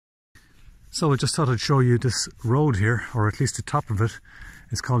So I just thought I'd show you this road here, or at least the top of it.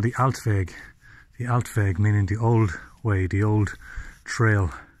 It's called the Altweg. The Altweg meaning the old way, the old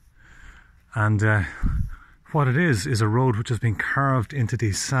trail. And what it is a road which has been carved into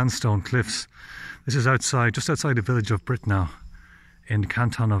these sandstone cliffs. This is outside, just outside the village of Brittnau, in the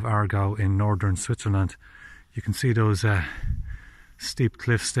canton of Aargau in northern Switzerland. You can see those steep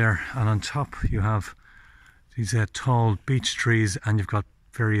cliffs there, and on top you have these tall beech trees, and you've got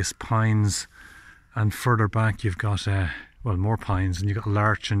various pines, and further back you've got well, more pines, and you've got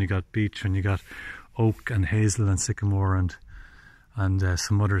larch, and you've got beech, and you've got oak and hazel and sycamore and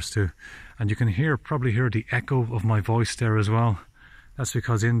some others too. And you can probably hear the echo of my voice there as well. That's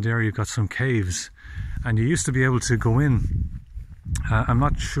because in there you've got some caves, and you used to be able to go in. I'm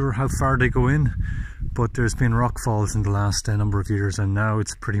not sure how far they go in, but there's been rock falls in the last number of years, and now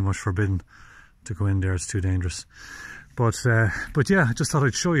it's pretty much forbidden to go in there. It's too dangerous. But yeah, I just thought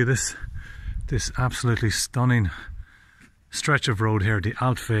I'd show you this absolutely stunning stretch of road here, the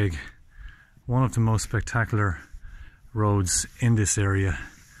Altweg, one of the most spectacular roads in this area.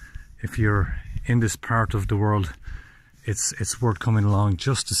 If you're in this part of the world, it's worth coming along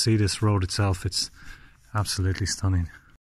just to see this road itself. It's absolutely stunning.